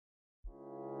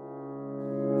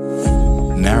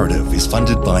Narrative is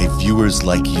funded by viewers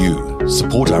like you.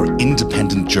 Support our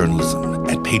independent journalism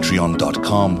at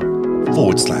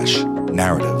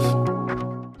patreon.com/narrative.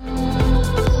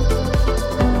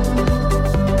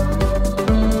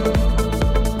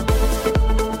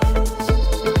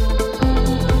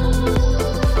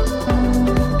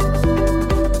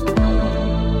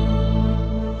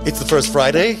 It's the first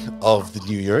Friday of the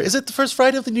new year. Is it the first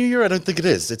Friday of the new year? I don't think it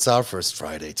is. It's our first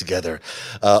Friday together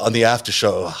on the after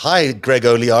show. Hi, Greg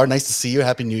Oliar. Nice to see you.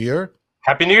 Happy New Year.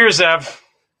 Happy New Year, Zev.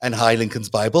 And hi, Lincoln's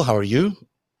Bible. How are you?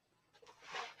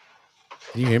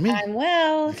 Can you hear me? I'm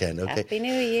well. Okay. Happy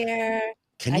New Year.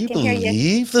 Can you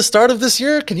believe the start of this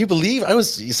year? Can you believe?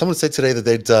 Someone said today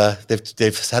that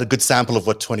they've had a good sample of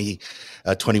what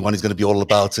 2021 is going to be all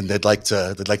about, and they'd like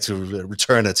to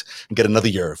return it and get another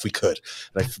year if we could.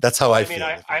 That's how I feel.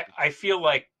 I feel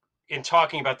like in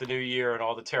talking about the new year and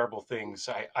all the terrible things,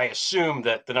 I assume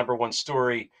that the number one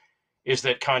story is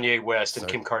that Kanye West and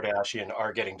Kim Kardashian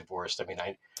are getting divorced. I mean,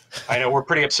 I know we're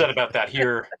pretty upset about that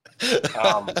here.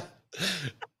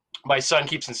 My son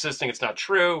keeps insisting it's not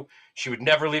true. She would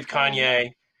never leave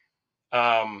Kanye.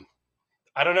 I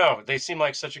don't know. They seem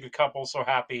like such a good couple, so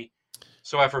happy,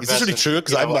 so effervescent. Is this really true?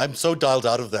 Because I'm so dialed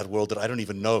out of that world that I don't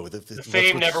even know. The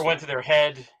fame never went to their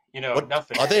head.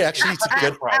 Nothing. Are they actually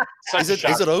together? Is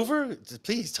it over?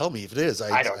 Please tell me if it is.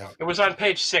 I don't know. It was on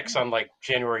page 6 on like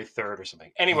January 3rd or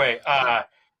something. Anyway,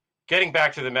 getting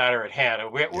back to the matter at hand,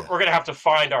 we're going to have to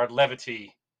find our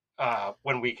levity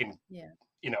when we can,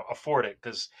 afford it,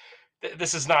 because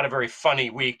this is not a very funny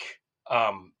week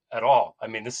at all. I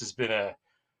mean, this has been a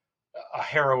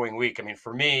harrowing week. I mean,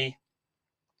 for me,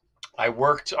 I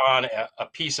worked on a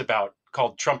piece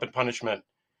called Trump and Punishment,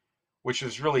 which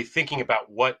was really thinking about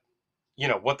what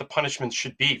the punishments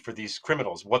should be for these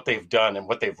criminals, what they've done and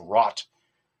what they've wrought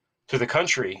to the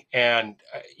country. And,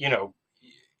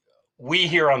 we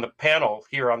here on the panel,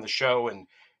 here on the show, and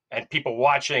people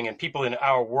watching and people in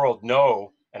our world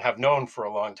know and have known for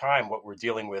a long time what we're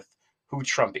dealing with, who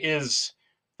Trump is,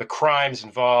 the crimes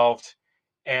involved.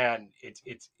 And it's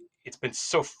been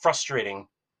so frustrating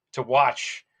to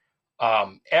watch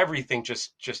everything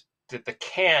just that the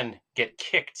can get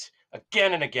kicked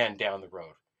again and again down the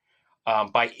road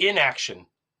by inaction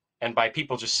and by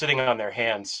people just sitting on their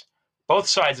hands, both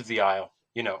sides of the aisle.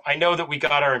 I know that we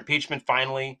got our impeachment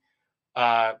finally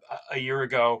a year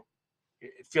ago.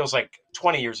 It feels like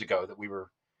 20 years ago that we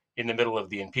were in the middle of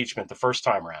the impeachment the first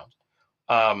time around.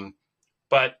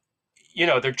 But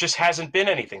there just hasn't been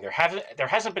anything. There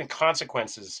hasn't been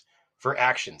consequences for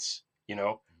actions,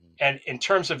 and in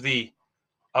terms of the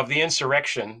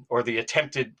insurrection or the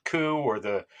attempted coup or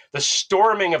the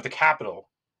storming of the Capitol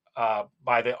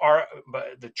by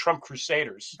the Trump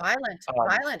Crusaders. Violent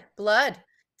blood.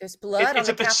 There's blood on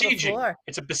the Capitol floor.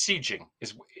 It's a besieging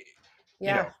is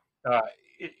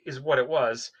what it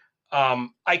was.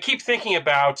 I keep thinking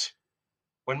about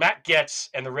when Matt Gaetz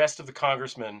and the rest of the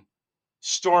congressmen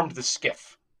stormed the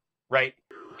SCIF, right?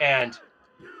 And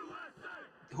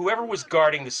whoever was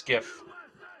guarding the SCIF,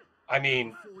 I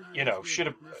mean, should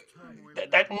have,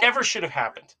 that never should have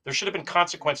happened. There should have been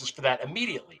consequences for that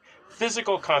immediately.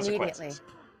 Physical consequences.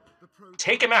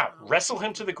 Take him out, wrestle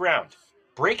him to the ground,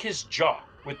 break his jaw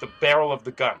with the barrel of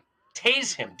the gun,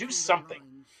 tase him, do something.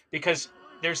 Because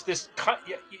there's this,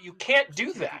 you can't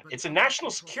do that. It's a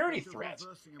national security threat.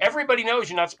 Everybody knows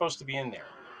you're not supposed to be in there.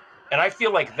 And I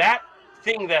feel like that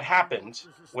thing that happened,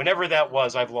 whenever that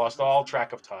was, I've lost all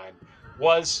track of time,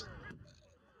 was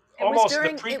almost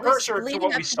the precursor to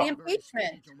what we saw. The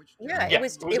impeachment. It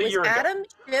was Adam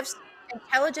Schiff's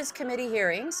Intelligence Committee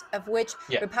hearings, of which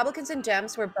Republicans and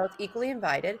Dems were both equally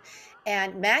invited,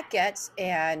 and Matt Gaetz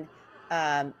and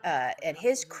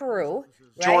his crew,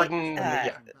 Jordan,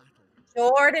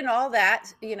 Jordan, all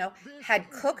that, had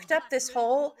cooked up this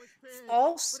whole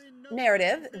false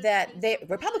narrative that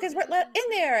Republicans weren't let in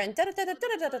there and that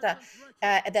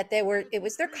it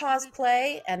was their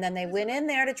cosplay, and then they went in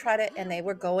there to try to, and they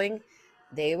were going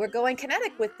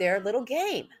kinetic with their little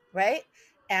game, right?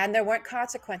 And there weren't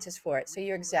consequences for it. So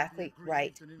you're exactly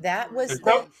right. That was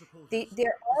there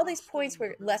all these points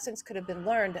where lessons could have been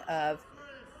learned of,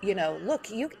 look,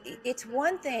 it's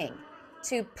one thing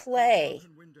to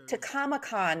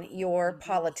Comic-Con your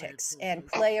politics and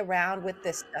play around with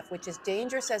this stuff, which is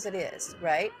dangerous as it is,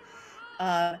 right?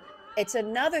 It's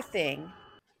another thing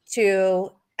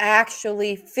to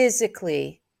actually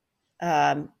physically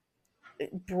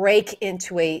break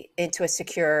into a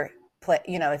secure play,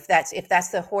 if that's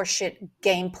the horseshit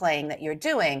game playing that you're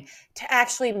doing, to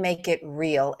actually make it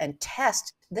real and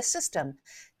test the system,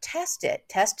 test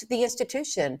the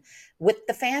institution with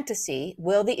the fantasy.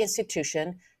 Will the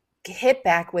institution hit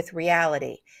back with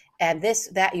reality. And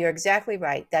that you're exactly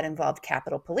right. That involved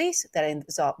Capitol Police. That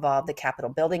involved the Capitol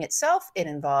building itself. It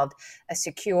involved a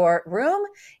secure room,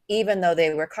 even though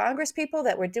they were Congress people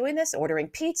that were doing this, ordering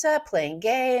pizza, playing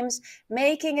games,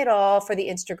 making it all for the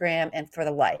Instagram and for the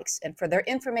likes and for their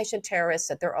information terrorists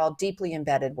that they're all deeply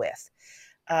embedded with.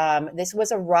 This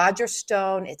was a Roger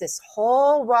Stone, this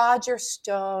whole Roger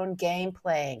Stone game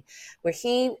playing, where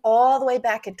he, all the way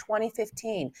back in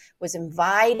 2015, was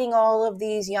inviting all of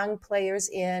these young players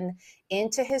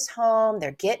into his home.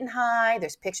 They're getting high.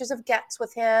 There's pictures of Getz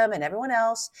with him and everyone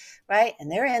else, right?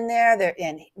 And they're in there.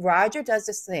 And Roger does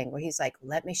this thing where he's like,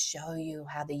 let me show you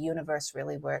how the universe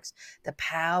really works. The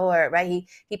power, right?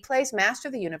 He plays master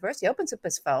of the universe. He opens up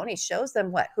his phone. He shows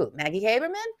them who? Maggie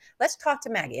Haberman? Let's talk to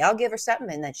Maggie. I'll give her something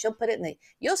and then she'll put it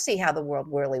you'll see how the world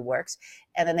really works.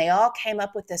 And then they all came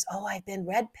up with this, I've been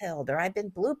red pilled or I've been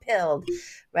blue pilled,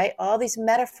 right? All these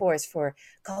metaphors for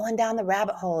going down the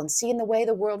rabbit hole and seeing the way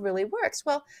the world really works.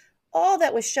 Well, all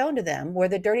that was shown to them were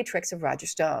the dirty tricks of Roger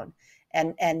Stone.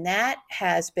 And that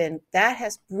has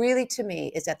really, to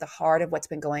me, is at the heart of what's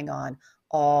been going on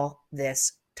all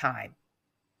this time.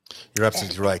 You're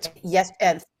absolutely right. Yes,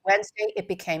 and Wednesday, it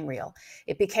became real.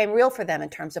 It became real for them in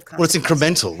terms of Well, it's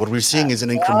incremental. What we're seeing is an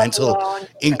incremental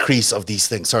increase of these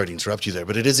things. Sorry to interrupt you there,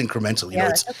 but it is incremental.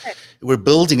 We're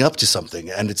building up to something,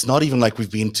 and it's not even like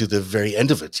we've been to the very end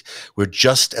of it. We're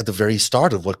just at the very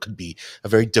start of what could be a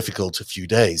very difficult few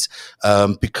days,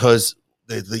 because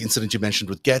the incident you mentioned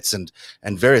with Getz and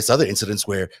various other incidents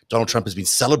where Donald Trump has been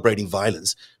celebrating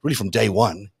violence really from day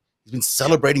one. He's been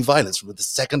celebrating violence from the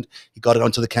second he got it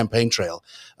onto the campaign trail.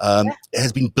 It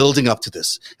has been building up to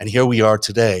this. And here we are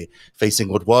today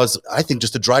facing what was, I think,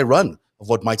 just a dry run of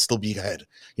what might still be ahead.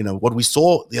 What we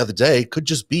saw the other day could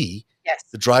just be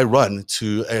the dry run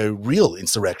to a real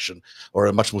insurrection or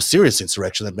a much more serious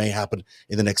insurrection that may happen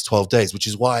in the next 12 days, which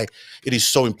is why it is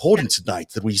so important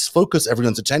tonight that we focus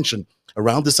everyone's attention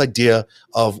around this idea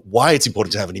of why it's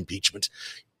important to have an impeachment.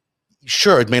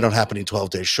 Sure, it may not happen in 12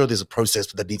 days. Sure, there's a process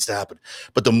that needs to happen.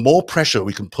 But the more pressure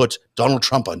we can put Donald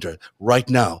Trump under right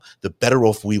now, the better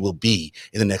off we will be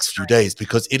in the next few days,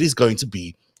 because it is going to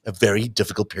be a very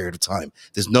difficult period of time.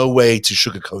 There's no way to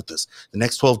sugarcoat this. The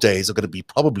next 12 days are going to be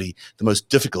probably the most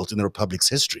difficult in the Republic's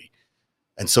history.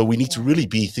 And so we need to really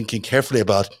be thinking carefully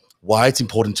about why it's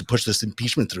important to push this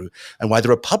impeachment through and why the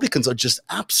Republicans are just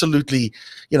absolutely,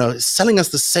 selling us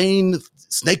the same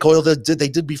snake oil that they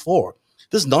did before.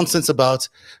 This nonsense about,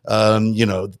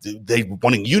 they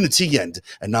wanting unity and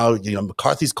now,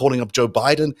 McCarthy's calling up Joe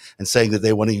Biden and saying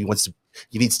that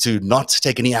he needs to not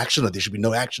take any action, or there should be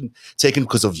no action taken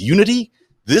because of unity.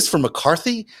 This from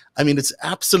McCarthy, it's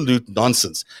absolute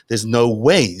nonsense. There's no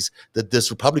ways that this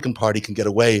Republican Party can get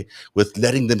away with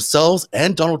letting themselves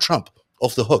and Donald Trump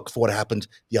off the hook for what happened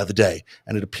the other day.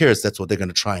 And it appears that's what they're going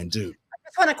to try and do. I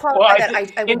just want to qualify that.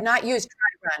 I would not use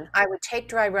dry run. I would take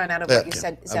dry run out of what you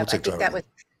said. I think that was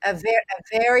a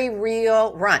very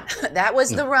real run. That was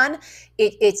the run.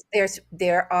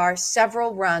 There are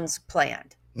several runs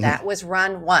planned. That was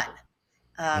run 1.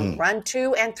 Run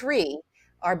 2 and 3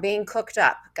 are being cooked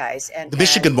up, guys. And the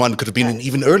Michigan one could have been an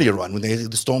even earlier run when they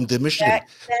stormed the Michigan.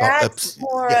 That's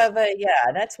more of a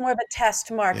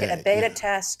test market, a beta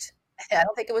test. I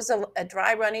don't think it was a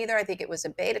dry run either. I think it was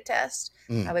a beta test.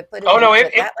 I would put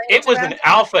it. It was an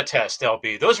alpha test,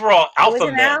 LB. Those were all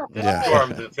alpha men who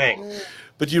stormed the thing.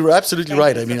 But you're absolutely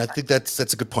right. I think that's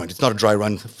a good point. It's not a dry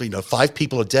run. 5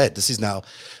 people are dead. This is now.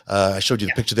 I showed you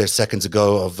the picture there seconds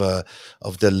ago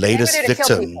of the latest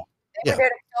victim. They were there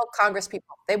to kill Congress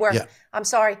people. They were. Yeah. I'm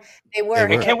sorry. They were.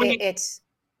 They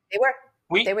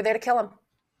were there to kill them.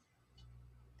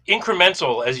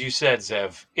 Incremental, as you said,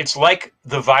 Zev, it's like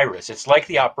the virus. It's like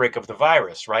the outbreak of the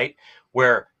virus, right?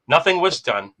 Where nothing was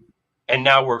done, and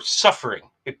now we're suffering.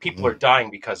 People are dying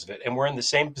because of it, and we're in the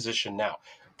same position now.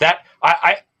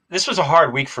 This was a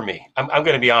hard week for me. I'm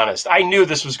going to be honest. I knew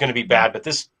this was going to be bad, but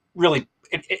this really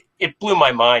it blew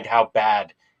my mind how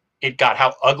bad it got,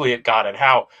 how ugly it got, and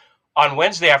how on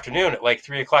Wednesday afternoon at like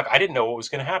 3:00, I didn't know what was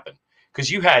going to happen,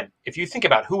 because if you think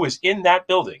about who was in that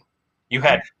building, you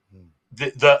had.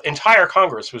 The entire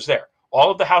Congress was there. All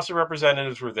of the House of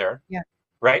Representatives were there,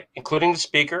 right, including the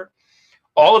Speaker.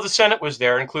 All of the Senate was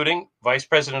there, including Vice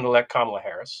President-elect Kamala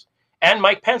Harris, and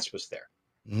Mike Pence was there.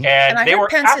 And they were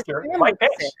after Mike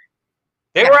Pence.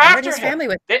 They were after him.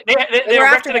 They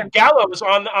erected a gallows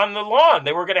on the lawn.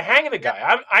 They were going to hang the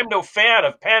guy. I'm no fan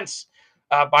of Pence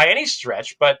by any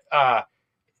stretch, but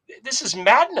this is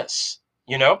madness,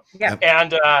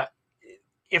 And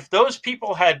if those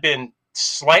people had been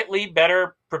slightly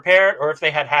better prepared, or if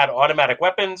they had automatic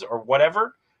weapons or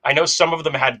whatever, I know some of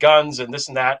them had guns and this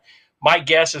and that. My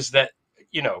guess is that,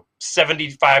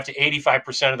 75 to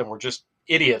 85% of them were just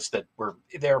idiots that were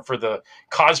there for the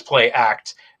cosplay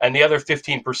act, and the other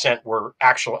 15% were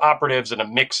actual operatives and a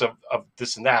mix of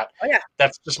this and that. Oh, yeah.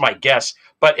 That's just my guess.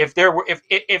 But if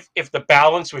the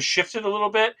balance was shifted a little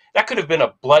bit, that could have been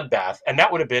a bloodbath, and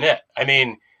that would have been it. I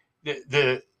mean,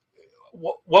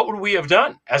 what would we have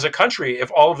done as a country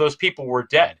if all of those people were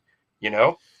dead?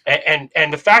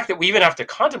 And the fact that we even have to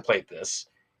contemplate this,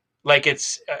 like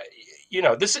it's,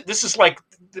 this is like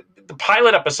the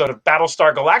pilot episode of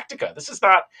Battlestar Galactica. This is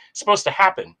not supposed to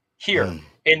happen here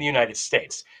in the United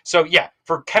States. So yeah,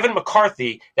 for Kevin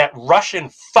McCarthy, that Russian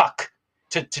fuck,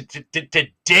 to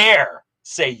dare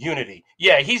say unity,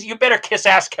 yeah, you better kiss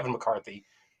ass, Kevin McCarthy.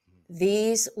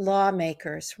 These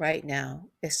lawmakers right now,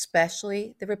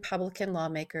 especially the Republican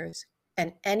lawmakers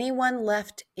and anyone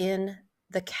left in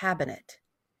the cabinet,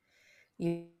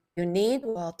 you need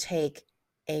to all take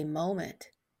a moment,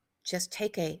 just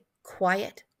take a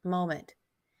quiet moment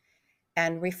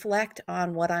and reflect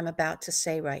on what I'm about to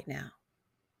say right now.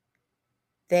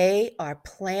 They are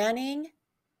planning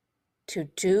to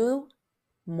do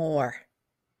more.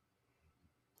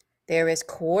 There is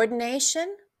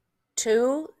coordination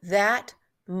to that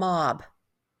mob.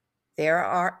 There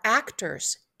are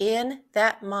actors in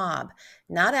that mob,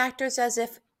 not actors as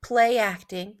if play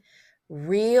acting,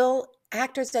 real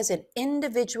actors as in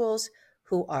individuals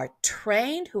who are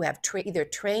trained, who have either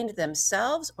trained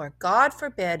themselves or, God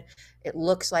forbid, it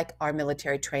looks like our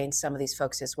military trained some of these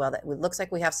folks as well. That it looks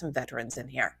like we have some veterans in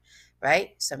here, right?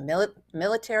 Some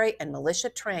military and militia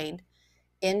trained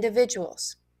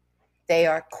individuals. They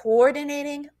are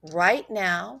coordinating right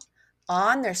now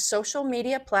on their social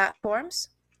media platforms.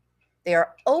 They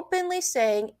are openly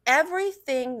saying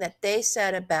everything that they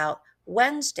said about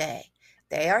Wednesday,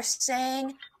 they are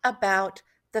saying about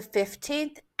the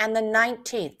 15th and the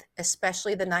 19th,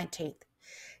 especially the 19th.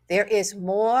 There is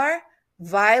more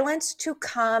violence to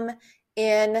come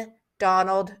in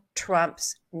Donald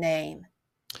Trump's name.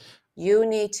 You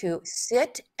need to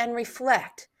sit and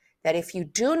reflect that if you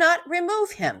do not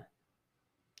remove him,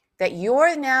 that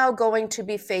you're now going to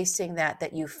be facing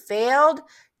that you failed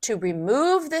to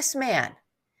remove this man.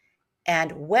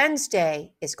 And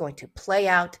Wednesday is going to play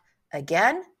out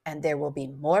again, and there will be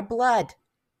more blood.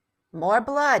 More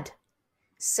blood.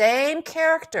 Same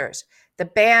characters, the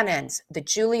Bannons, the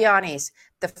Giulianis,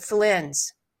 the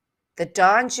Flynns, the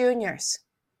Don Juniors,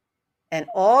 and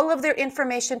all of their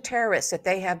information terrorists that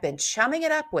they have been chumming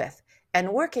it up with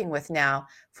and working with now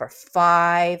for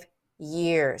 5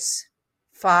 years.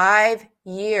 5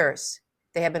 years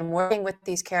they have been working with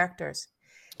these characters.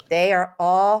 They are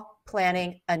all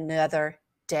planning another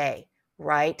day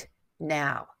right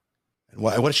now.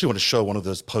 I actually want to show one of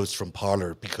those posts from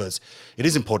Parler because it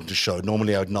is important to show.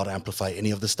 Normally, I would not amplify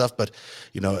any of this stuff, but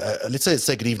let's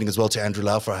say good evening as well to Andrew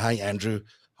Laufer. Hi, Andrew.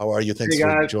 How are you? Thanks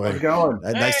for joining. How's it going?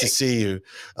 Nice to see you.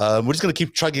 We're just going to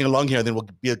keep chugging along here, and then we'll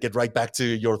get right back to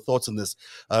your thoughts on this.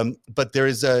 But there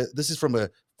is this is from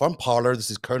Parler.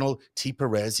 This is Colonel T.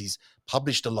 Perez. He's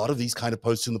published a lot of these kind of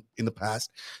posts in the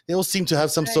past. They all seem to have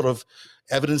some sort of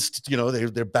evidence.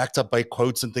 They're backed up by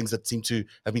quotes and things that seem to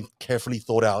have been carefully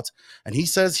thought out. And he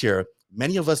says here,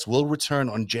 many of us will return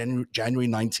on January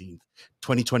 19th,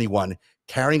 2021,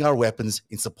 carrying our weapons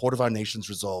in support of our nation's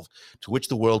resolve, to which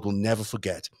the world will never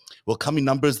forget. Will come in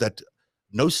numbers that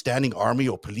no standing army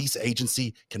or police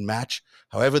agency can match.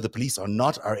 However, the police are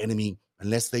not our enemy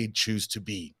unless they choose to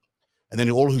be. And then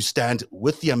all who stand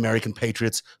with the American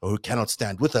patriots or who cannot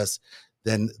stand with us,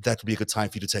 then that would be a good time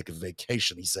for you to take a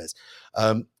vacation, he says.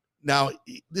 Now,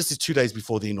 this is 2 days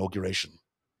before the inauguration,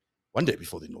 1 day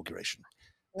before the inauguration.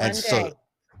 So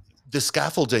the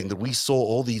scaffolding that we saw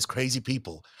all these crazy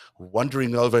people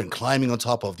wandering over and climbing on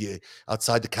top of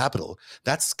outside the Capitol,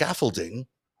 that scaffolding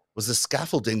was the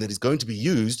scaffolding that is going to be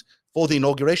used for the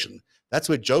inauguration. That's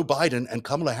where Joe Biden and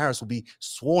Kamala Harris will be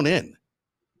sworn in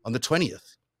on the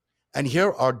 20th. And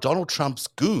here are Donald Trump's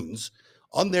goons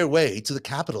on their way to the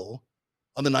Capitol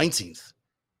on the 19th,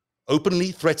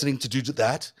 openly threatening to do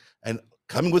that and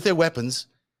coming with their weapons.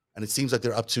 And it seems like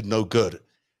they're up to no good.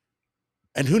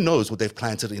 And who knows what they've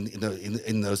planted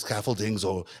in those scaffoldings,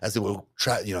 or as they were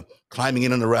climbing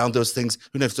in and around those things.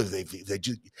 Who knows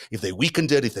if they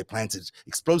weakened it, if they planted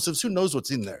explosives? Who knows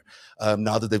what's in there?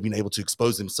 Now that they've been able to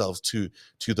expose themselves to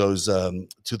those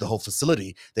to the whole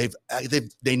facility,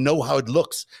 they know how it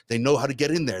looks. They know how to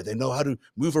get in there. They know how to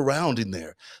move around in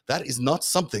there. That is not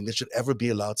something that should ever be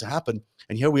allowed to happen.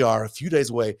 And here we are, a few days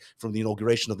away from the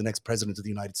inauguration of the next president of the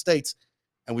United States.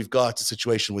 And we've got a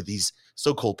situation where these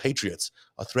so-called patriots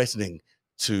are threatening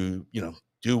to,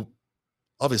 do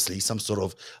obviously some sort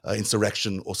of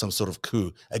insurrection or some sort of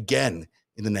coup, again,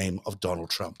 in the name of Donald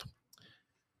Trump.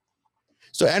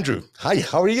 So, Andrew, hi,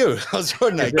 how are you? How's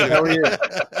your night? Good, how are you?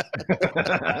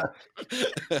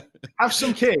 Have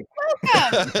some cake.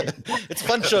 It's a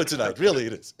fun show tonight. Really,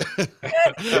 it is.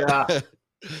 Yeah.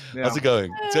 How's it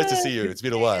going? It's good to see you. It's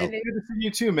been a while. Good to see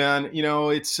you too, man. You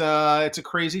know, it's a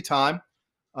crazy time.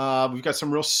 We've got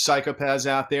some real psychopaths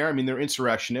out there. I mean, they're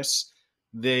insurrectionists.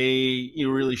 They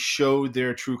really showed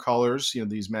their true colors,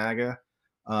 these MAGA,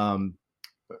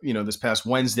 this past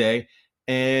Wednesday.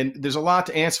 And there's a lot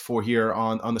to answer for here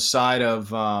on the side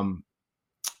of law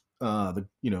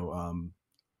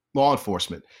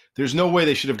enforcement. There's no way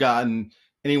they should have gotten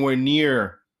anywhere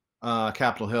near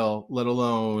Capitol Hill, let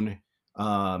alone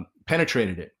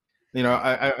penetrated it.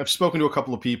 I've spoken to a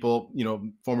couple of people,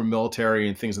 former military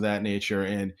and things of that nature.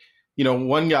 And,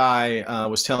 one guy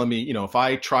was telling me, if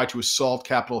I tried to assault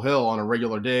Capitol Hill on a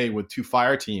regular day with 2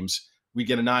 fire teams, we'd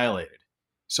get annihilated.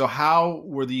 So how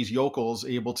were these yokels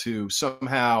able to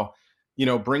somehow,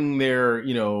 bring their,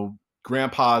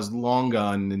 grandpa's long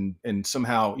gun and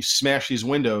somehow smash these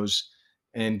windows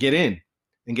and get in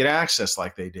and get access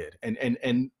like they did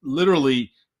and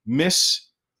literally miss,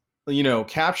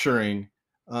 capturing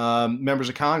members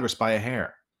of Congress by a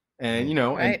hair. And,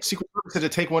 Right. and Secret Service had to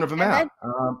take one of them And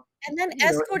out. And then You know,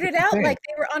 escorted it's out insane. like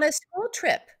they were on a school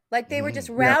trip, like they were just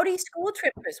Yeah. rowdy school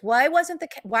trippers. Why weren't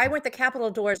the Capitol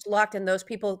doors locked and those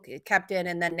people kept in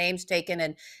and then names taken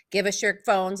and give us your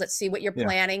phones, let's see what you're Yeah.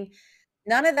 planning?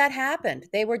 None of that happened.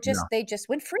 They just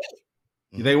went free.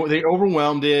 They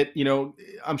overwhelmed it.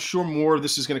 I'm sure more of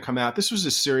this is going to come out. This was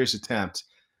a serious attempt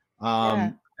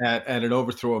at an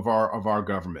overthrow of our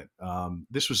government.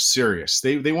 This was serious.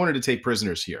 They wanted to take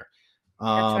prisoners here.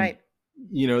 That's right.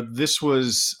 This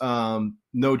was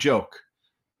no joke.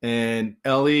 And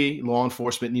LE, law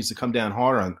enforcement, needs to come down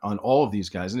hard on all of these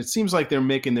guys. And it seems like they're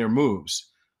making their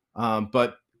moves.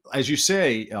 But as you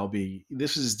say, LB,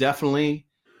 this is definitely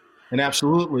and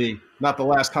absolutely not the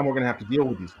last time we're going to have to deal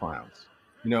with these clowns.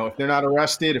 If they're not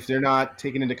arrested, if they're not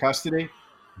taken into custody,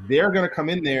 they're going to come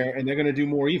in there and they're going to do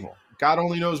more evil. God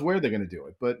only knows where they're going to do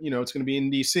it. But, it's going to be in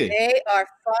D.C. They are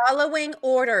following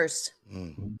orders.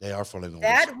 They are following orders.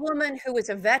 That woman who was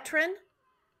a veteran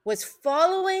was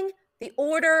following the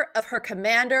order of her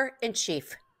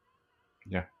commander-in-chief.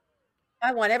 Yeah.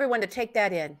 I want everyone to take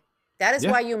that in. That is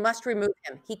Yeah. why you must remove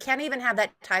him. He can't even have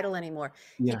that title anymore.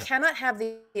 Yeah. He cannot have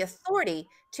the authority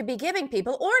to be giving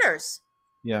people orders.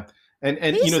 Yeah. And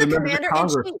He's the the members of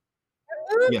Congress. commander-in-chief.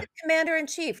 Remove Yeah. the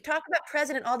commander-in-chief. Talk about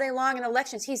president all day long in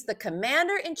elections. He's the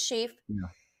commander-in-chief. Yeah.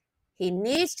 He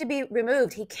needs to be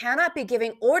removed. He cannot be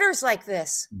giving orders like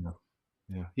this.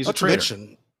 Yeah. He's a Not to traitor.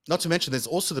 mention, there's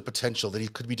also the potential that he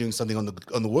could be doing something on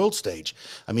the world stage.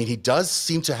 I mean, he does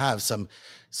seem to have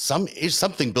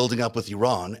something building up with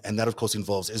Iran, and that of course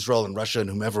involves Israel and Russia and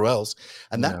whomever else.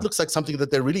 And that Yeah. looks like something that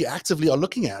they really actively are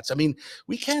looking at. I mean,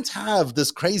 we can't have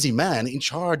this crazy man in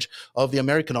charge of the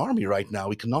American army right now.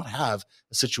 We cannot have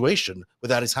a situation where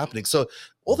that is happening. So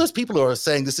all those people who are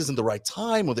saying this isn't the right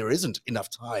time or there isn't enough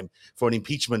time for an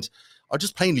impeachment are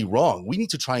just plainly wrong. We need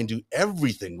to try and do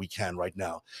everything we can right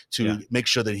now to make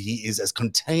sure that he is as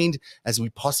contained as we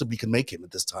possibly can make him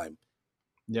at this time.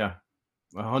 Yeah.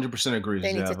 100% agree.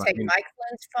 They need to Zev. I take mean, Mike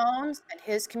Flynn's phones and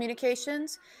his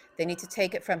communications. They need to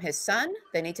take it from his son.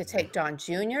 They need to take Don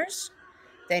Jr.'s.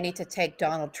 They need to take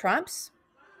Donald Trump's.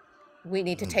 We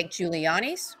need to take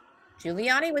Giuliani's.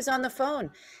 Giuliani was on the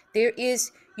phone.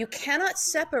 You cannot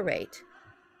separate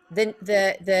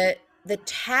the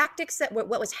tactics what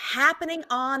was happening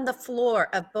on the floor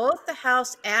of both the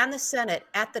House and the Senate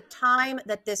at the time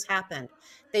that this happened.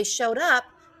 They showed up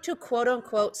to quote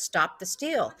unquote stop the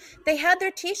steal. They had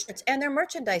their t-shirts and their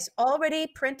merchandise already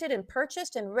printed and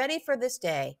purchased and ready for this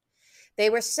day. They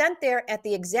were sent there at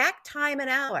the exact time and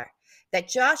hour that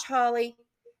Josh Hawley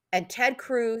and Ted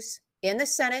Cruz in the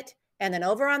Senate and then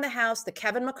over on the House, the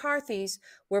Kevin McCarthy's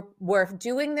were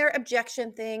doing their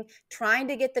objection thing, trying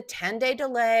to get the 10-day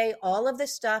delay, all of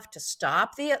this stuff to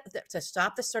stop the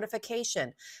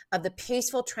certification of the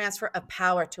peaceful transfer of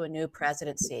power to a new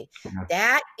presidency. Yeah.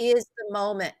 That is the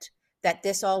moment that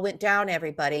this all went down,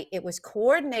 everybody. It was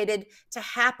coordinated to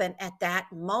happen at that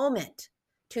moment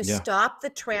to stop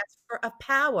the transfer of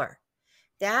power.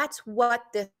 That's what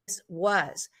this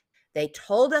was. They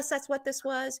told us that's what this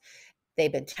was.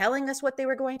 They've been telling us what they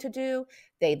were going to do.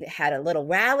 They had a little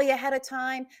rally ahead of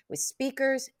time with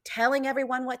speakers telling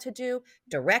everyone what to do,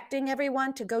 directing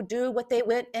everyone to go do what they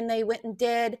went and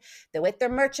did. They with their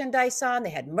merchandise on. They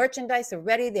had merchandise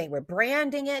already. They were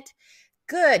branding it.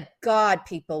 good God,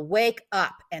 people, wake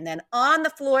up. And then on the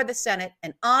floor of the Senate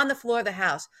and on the floor of the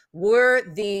House were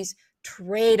these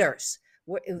traitors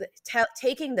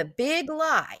taking the big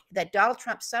lie that Donald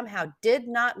Trump somehow did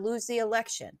not lose the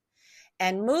election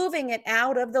and moving it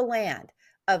out of the land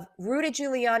of Rudy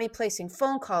Giuliani placing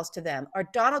phone calls to them, or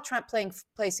Donald Trump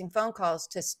placing phone calls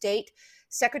to state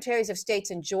secretaries of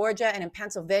states in Georgia and in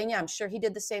Pennsylvania. I'm sure he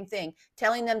did the same thing,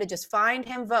 telling them to just find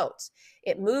him votes.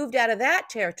 It moved out of that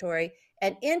territory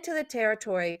and into the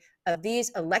territory of these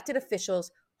elected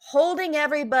officials holding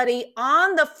everybody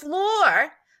on the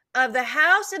floor of the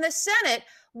House and the Senate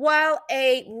while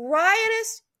a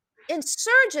riotous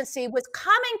insurgency was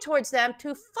coming towards them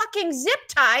to fucking zip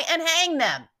tie and hang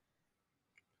them.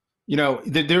 You know,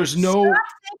 there's no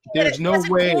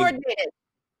way.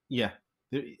 Yeah,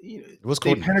 It was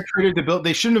they penetrated the building.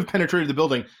 They shouldn't have penetrated the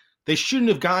building. They shouldn't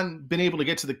have been able to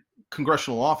get to the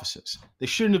congressional offices. They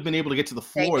shouldn't have been able to get to the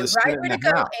floor. They knew right where to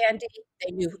go, Andy.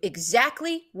 They knew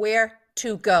exactly where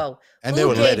to go. And Who they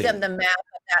were gave them the map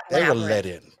of that They labyrinth? were let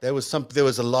in. There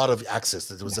was a lot of access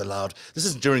that was allowed. This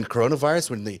is during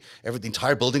coronavirus when the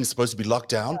entire building is supposed to be locked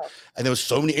down, and there was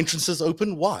so many entrances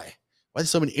open. Why? Why are there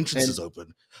so many entrances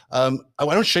open? I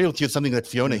want to share with you something that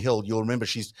Fiona Hill, you'll remember,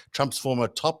 she's Trump's former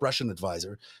top Russian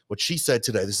advisor. What she said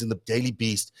today, this is in the Daily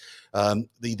Beast.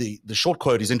 The short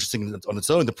quote is interesting on its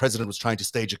own. The president was trying to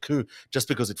stage a coup. Just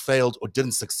because it failed or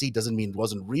didn't succeed doesn't mean it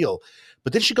wasn't real.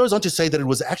 But then she goes on to say that it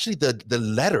was actually the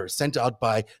letter sent out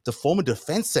by the former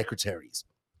defense secretaries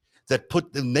that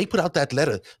they put out that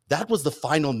letter. That was the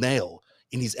final nail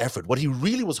in his effort. What he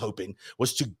really was hoping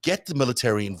was to get the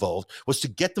military involved,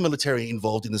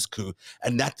 in this coup.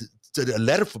 And that a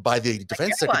letter by the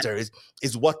defense secretaries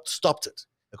is what stopped it,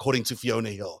 according to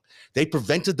Fiona Hill. They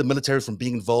prevented the military from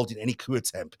being involved in any coup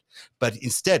attempt. But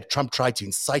instead, Trump tried to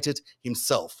incite it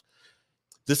himself.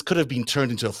 This could have been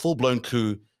turned into a full-blown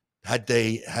coup had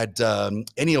they had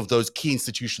any of those key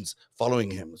institutions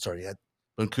following him.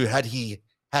 Had he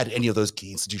had any of those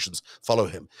key institutions follow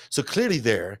him. So clearly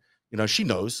there, she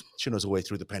knows her way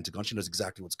through the Pentagon. She knows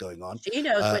exactly what's going on. She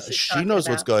knows what she's She knows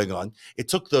what's going on. It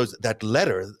took that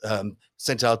letter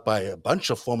sent out by a bunch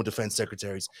of former defense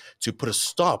secretaries to put a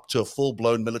stop to a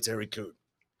full-blown military coup.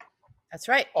 That's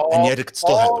right. And yet it could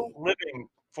still happen. Living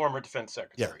former defense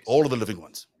secretaries. Yeah, all of the living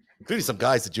ones, including some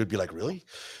guys that you'd be like, really?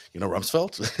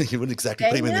 Rumsfeld? You wouldn't exactly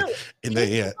put him in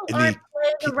the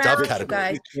dove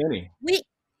category.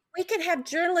 We can have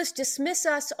journalists dismiss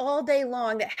us all day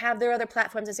long that have their other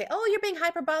platforms and say, oh, you're being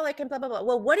hyperbolic and blah, blah, blah.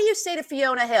 Well, what do you say to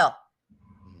Fiona Hill?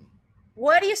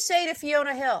 What do you say to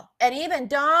Fiona Hill? And even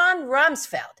Don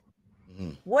Rumsfeld?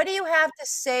 Mm-hmm. What do you have to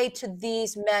say to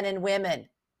these men and women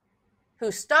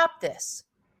who stopped this?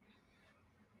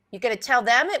 You're going to tell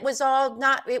them it was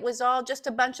all just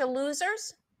a bunch of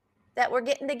losers that were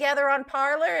getting together on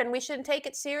Parler and we shouldn't take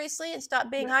it seriously and stop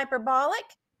being hyperbolic?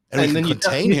 And then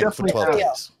contain him for 12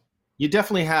 days. You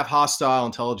definitely have hostile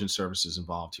intelligence services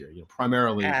involved here.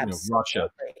 Primarily,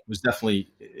 Russia was definitely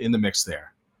in the mix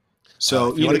there.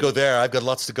 So if you want to go there, I've got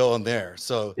lots to go on there.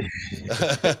 So,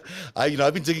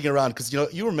 I've been digging around because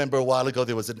you remember a while ago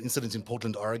there was an incident in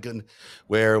Portland, Oregon,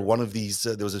 where one of these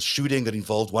there was a shooting that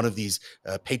involved one of these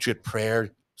Patriot Prayer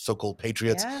so-called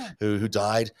patriots who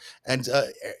died, and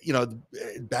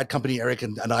Bad Company Eric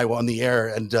and I were on the air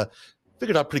and.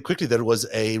 Figured out pretty quickly that it was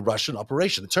a Russian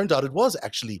operation. It turned out it was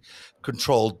actually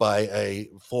controlled by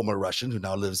a former Russian who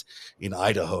now lives in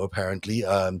Idaho, apparently.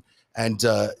 And at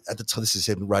the time, this is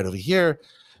him right over here.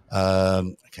 I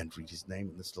can't read his name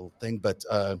in this little thing, but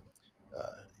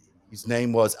his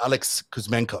name was Alex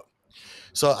Kuzmenko.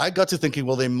 So I got to thinking,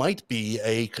 well, there might be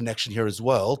a connection here as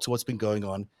well to what's been going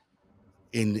on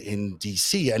in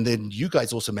DC. And then you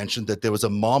guys also mentioned that there was a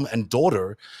mom and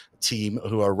daughter team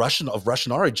who are of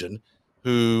Russian origin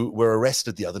who were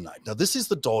arrested the other night. Now, this is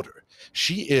the daughter.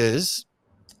 She is,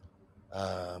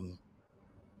 her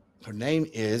name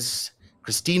is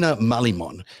Christina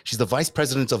Malimon. She's the vice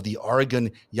president of the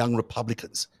Oregon Young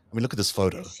Republicans. I mean, look at this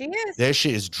photo. There she is. There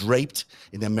she is, draped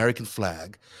in the American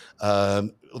flag,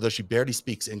 although she barely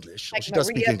speaks English. She does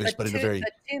speak English, but in a very...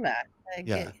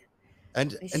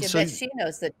 And so she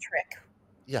knows the trick.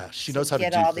 Yeah, she knows how to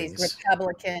do get all things. These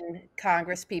Republican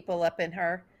Congress people up in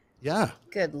her. Yeah.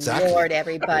 Good Lord,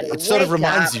 everybody. It sort of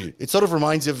reminds you. It sort of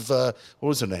reminds you of, what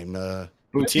was her name?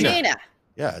 Butina.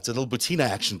 Yeah, it's a little Butina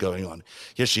action going on.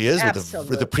 Here she is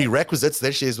with the prerequisites.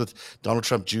 There she is with Donald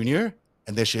Trump Jr.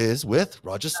 And there she is with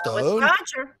Roger Stone.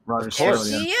 Roger Stone.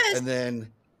 She is. And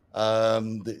then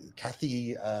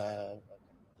Kathy... oh,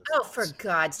 for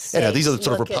God's sake. Yeah, these are the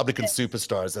sort of Republican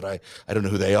superstars that I don't know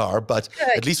who they are, but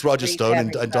at least Roger Stone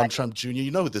and Donald Trump Jr., you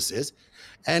know who this is.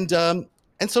 And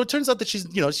And so it turns out that she's,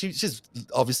 she's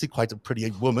obviously quite a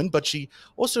pretty woman, but she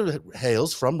also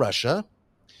hails from Russia.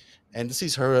 And this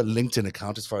is her LinkedIn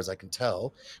account, as far as I can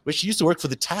tell, where she used to work for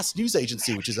the TASS news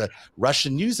agency, which is a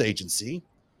Russian news agency,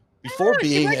 before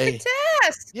being she worked for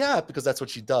TASS. Yeah, because that's what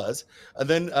she does. And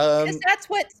then because that's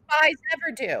what spies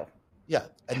never do. Yeah,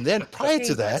 and then prior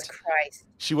to that, Christ.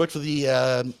 she worked for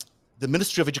the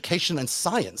Ministry of Education and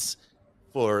Science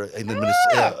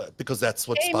because that's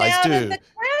what Came spies out do. Of the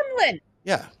Kremlin.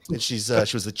 Yeah, and she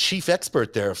was the chief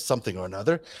expert there of something or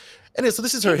another. And so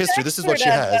this is her history. This is what she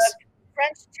has.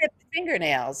 French tipped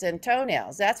fingernails and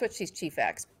toenails. That's what she's chief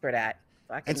expert at.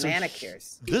 Fucking so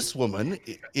manicures. This woman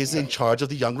is in charge of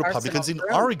the Young Republicans in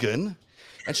Oregon,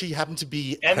 and she happened to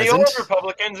be and present. The old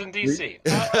Republicans in D.C.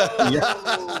 So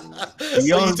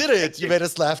you did it. You made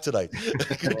us laugh tonight.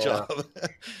 Good job.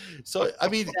 So I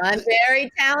mean, one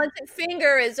very talented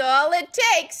finger is all it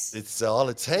takes. It's all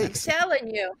it takes. I'm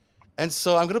telling you. And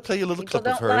so I'm going to play you a little clip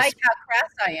of hers. Don't like how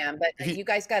crass I am, but you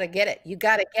guys got to get it. You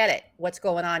got to get it. What's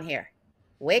going on here?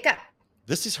 Wake up.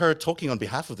 This is her talking on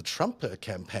behalf of the Trump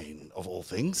campaign, of all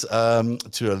things,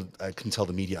 to I can tell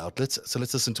the media outlets. So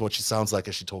let's listen to what she sounds like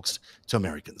as she talks to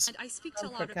Americans. And I speak to a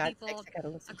lot of people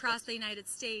across the United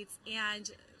States, and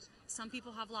some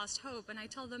people have lost hope. And I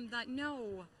tell them that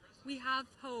no, we have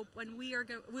hope when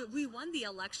we won the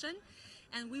election,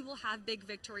 and we will have big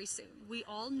victory soon. We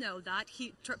all know that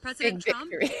President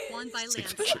Trump won by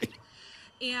landslide,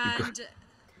 and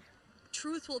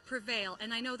truth will prevail.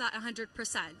 And I know that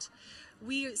 100%.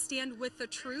 We stand with the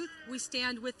truth, we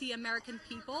stand with the American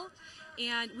people,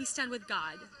 and we stand with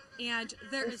God. And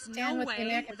there is no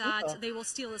way that they will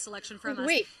steal this election from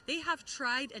us. They have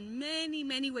tried in many,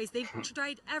 many ways. They've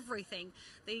tried everything.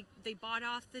 They bought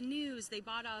off the news. They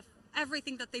bought off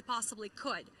everything that they possibly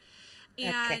could.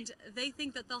 And they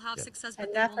think that they'll have success,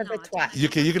 but they will not. You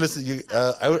can listen.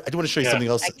 I do want to show you something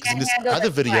else. In this other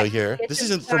video here, this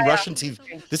isn't from Russian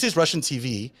TV. This is Russian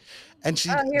TV, and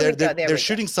they're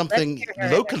shooting something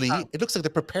locally. It looks like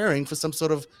they're preparing for some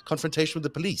sort of confrontation with the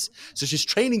police. So she's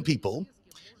training people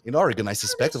in Oregon, I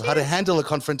suspect, of how to handle a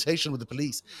confrontation with the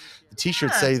police. The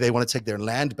T-shirts say they want to take their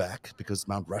land back because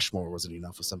Mount Rushmore wasn't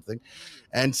enough or something.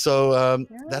 And so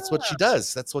that's what she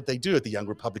does. That's what they do at the Young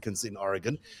Republicans in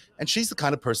Oregon. And she's the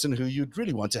kind of person who you'd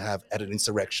really want to have at an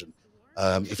insurrection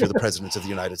if you're the president of the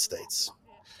United States.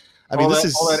 I mean, all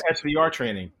that SVR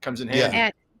training comes in handy.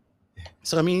 Yeah.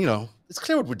 So, I mean, it's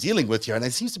clear what we're dealing with here. And there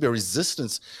seems to be a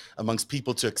resistance amongst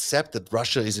people to accept that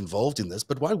Russia is involved in this.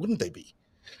 But why wouldn't they be?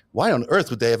 Why on earth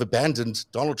would they have abandoned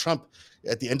Donald Trump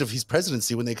at the end of his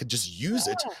presidency when they could just use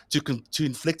it to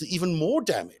inflict even more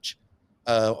damage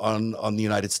on the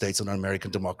United States and on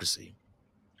American democracy?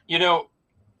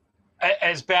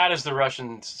 As bad as the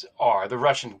Russians are, the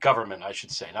Russian government, I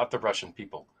should say, not the Russian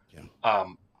people. Yeah.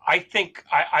 I think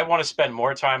I want to spend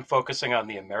more time focusing on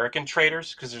the American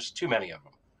traitors because there's too many of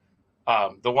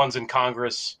them. The ones in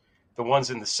Congress, the ones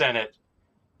in the Senate.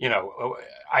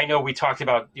 I know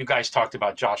you guys talked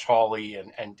about Josh Hawley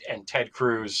and Ted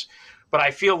Cruz, but I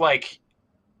feel like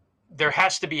there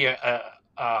has to be a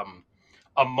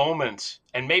moment,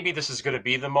 and maybe this is going to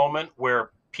be the moment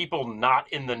where people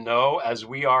not in the know as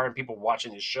we are and people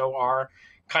watching this show are,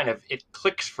 it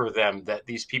clicks for them that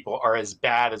these people are as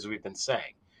bad as we've been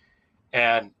saying.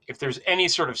 And if there's any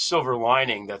sort of silver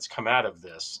lining that's come out of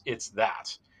this, it's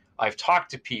that. I've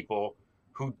talked to people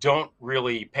who don't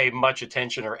really pay much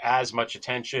attention or as much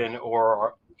attention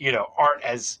or, aren't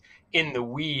as in the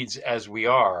weeds as we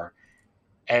are.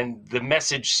 And the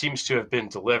message seems to have been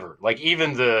delivered. Like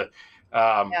even the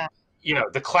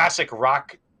classic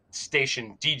rock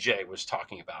station DJ was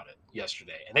talking about it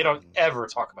yesterday. And they don't ever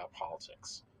talk about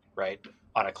politics, right?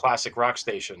 On a classic rock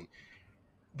station,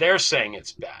 they're saying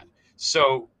it's bad.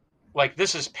 So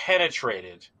this has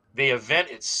penetrated. The event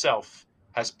itself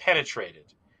has penetrated.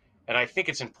 And I think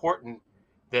it's important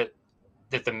that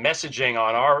the messaging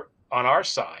on our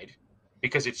side,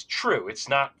 because it's true, it's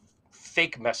not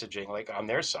fake messaging like on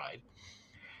their side,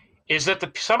 is that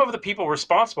some of the people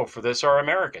responsible for this are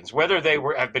Americans, whether they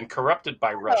have been corrupted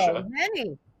by Russia.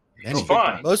 Many. It's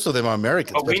fine. Most of them are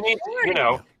Americans. But we need,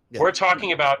 we're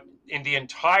talking about in the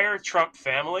entire Trump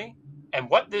family, and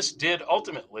what this did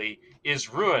ultimately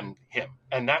is ruin him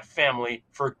and that family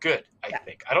for good, I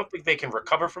think. I don't think they can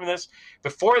recover from this.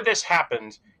 Before this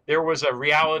happened, there was a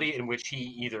reality in which he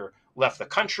either left the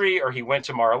country or he went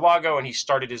to Mar-a-Lago and he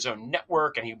started his own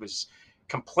network and he was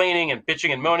complaining and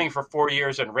bitching and moaning for 4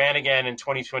 years and ran again in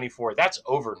 2024. That's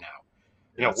over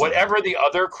now. Whatever the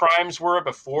other crimes were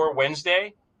before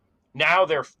Wednesday, now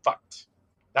they're fucked.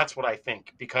 That's what I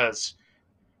think, because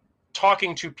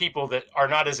talking to people that are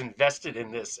not as invested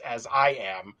in this as I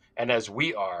am and as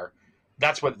we are,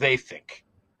 that's what they think,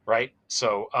 right?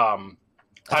 So I think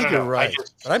don't you're know. right,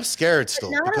 but I'm scared But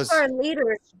still none because of our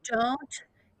leaders don't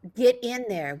get in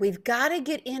there. We've got to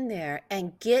get in there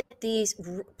and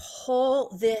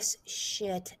pull this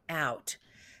shit out.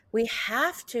 We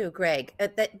have to, Greg. Well,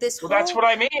 that's what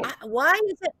I mean. Why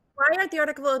aren't the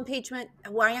article of impeachment?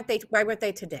 Why weren't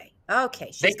they today?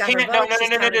 Okay, They she's got her can't. vote.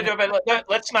 No. But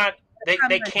let's not.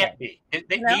 They can't be.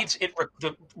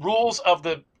 The rules of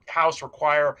the House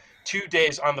require 2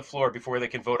 days on the floor before they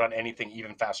can vote on anything,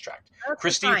 even fast tracked. Okay,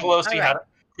 Christine fine. Pelosi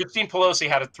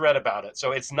had a thread about it,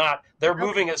 so it's not. They're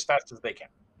moving as fast as they can.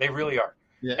 They really are.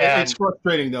 Yeah, it's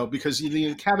frustrating though, because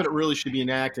the cabinet really should be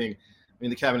enacting. I mean,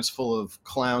 the cabinet's full of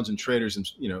clowns and traitors, and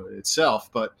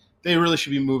itself, but they really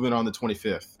should be moving on the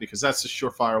 25th, because that's a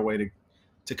surefire way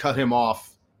to cut him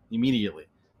off immediately.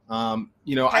 I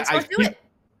do it.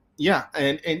 Yeah,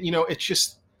 and it's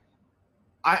just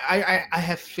I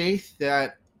have faith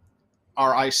that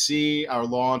our IC, our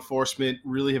law enforcement,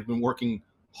 really have been working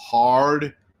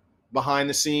hard behind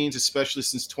the scenes, especially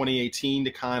since 2018,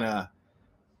 to kind of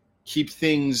keep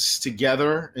things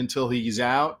together until he's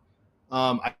out.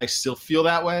 I still feel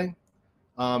that way.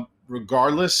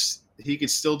 Regardless, he could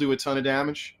still do a ton of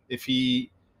damage if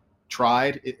he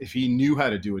tried, if he knew how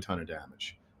to do a ton of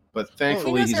damage. But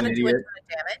thankfully, he's an idiot.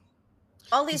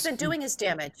 All he's been doing is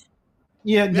damage.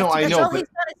 Yeah, no, I know. But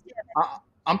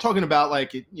I'm talking about,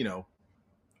 like,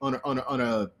 on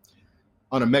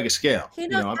a mega scale. He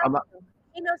knows how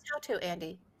to,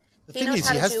 Andy. He knows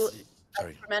how to do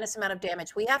a tremendous amount of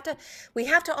damage. We have to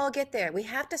all get there. We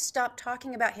have to stop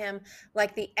talking about him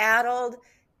like the addled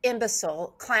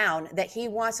imbecile clown that he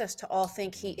wants us to all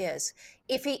think he is.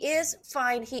 If he is,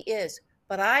 fine, he is.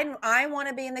 But I want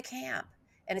to be in the camp,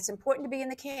 and it's important to be in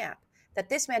the camp, that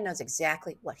this man knows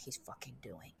exactly what he's fucking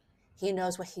doing. He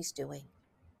knows what he's doing.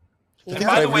 I think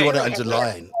I really want to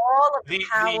underline all of the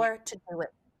power to do it.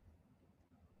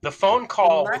 The phone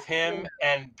call with him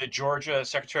and the Georgia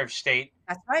Secretary of State.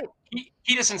 That's right.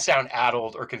 He doesn't sound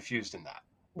addled or confused in that,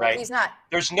 right? No, he's not.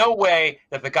 There's no way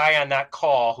that the guy on that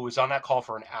call, who was on that call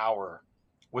for an hour,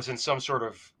 was in some sort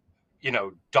of,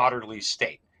 daughterly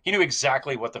state. He knew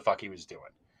exactly what the fuck he was doing.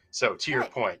 So to your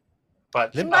point,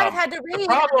 but he might have had to read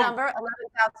that number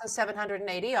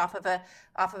 11,780 off of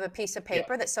a piece of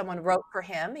paper that someone wrote for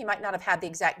him. He might not have had the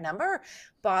exact number,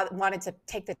 but wanted to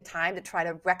take the time to try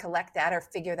to recollect that or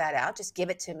figure that out. Just give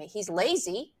it to me. He's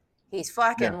lazy. He's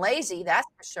fucking lazy, that's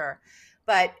for sure.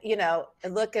 But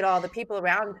look at all the people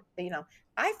around.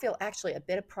 I feel actually a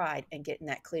bit of pride in getting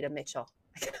that Cleta Mitchell.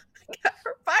 I got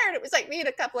her fired. It was like me and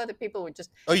a couple other people were just.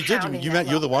 Oh, you did?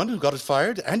 You're the one who got it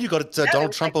fired, and you got it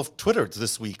Donald Trump off Twitter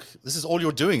this week. This is all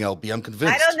you're doing, LB. I'm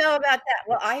convinced. I don't know about that.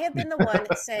 Well, I have been the one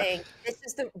saying this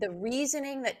is the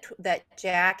reasoning that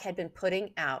Jack had been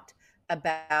putting out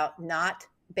about not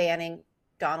banning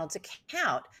Donald's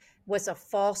account was a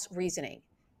false reasoning.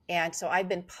 And so I've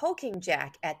been poking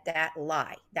Jack at that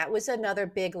lie. That was another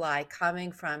big lie coming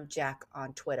from Jack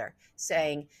on Twitter,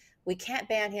 saying we can't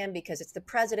ban him because it's the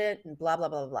president and blah, blah,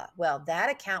 blah, blah. Well, that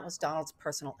account was Donald's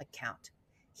personal account.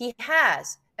 He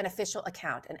has an official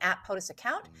account, an @POTUS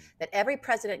account that every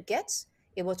president gets.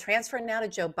 It will transfer now to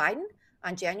Joe Biden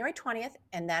on January 20th,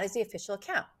 and that is the official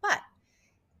account. But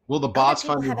will the bots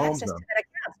find new homes, though?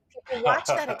 People watch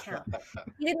that account.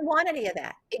 He didn't want any of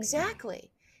that.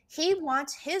 Exactly. He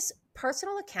wants his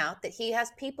personal account that he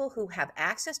has people who have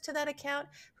access to that account,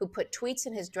 who put tweets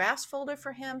in his drafts folder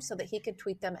for him so that he could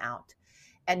tweet them out.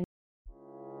 And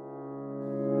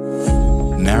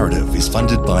Narrative is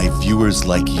funded by viewers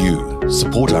like you.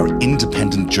 Support our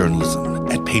independent journalism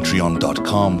at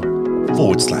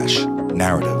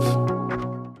patreon.com/narrative.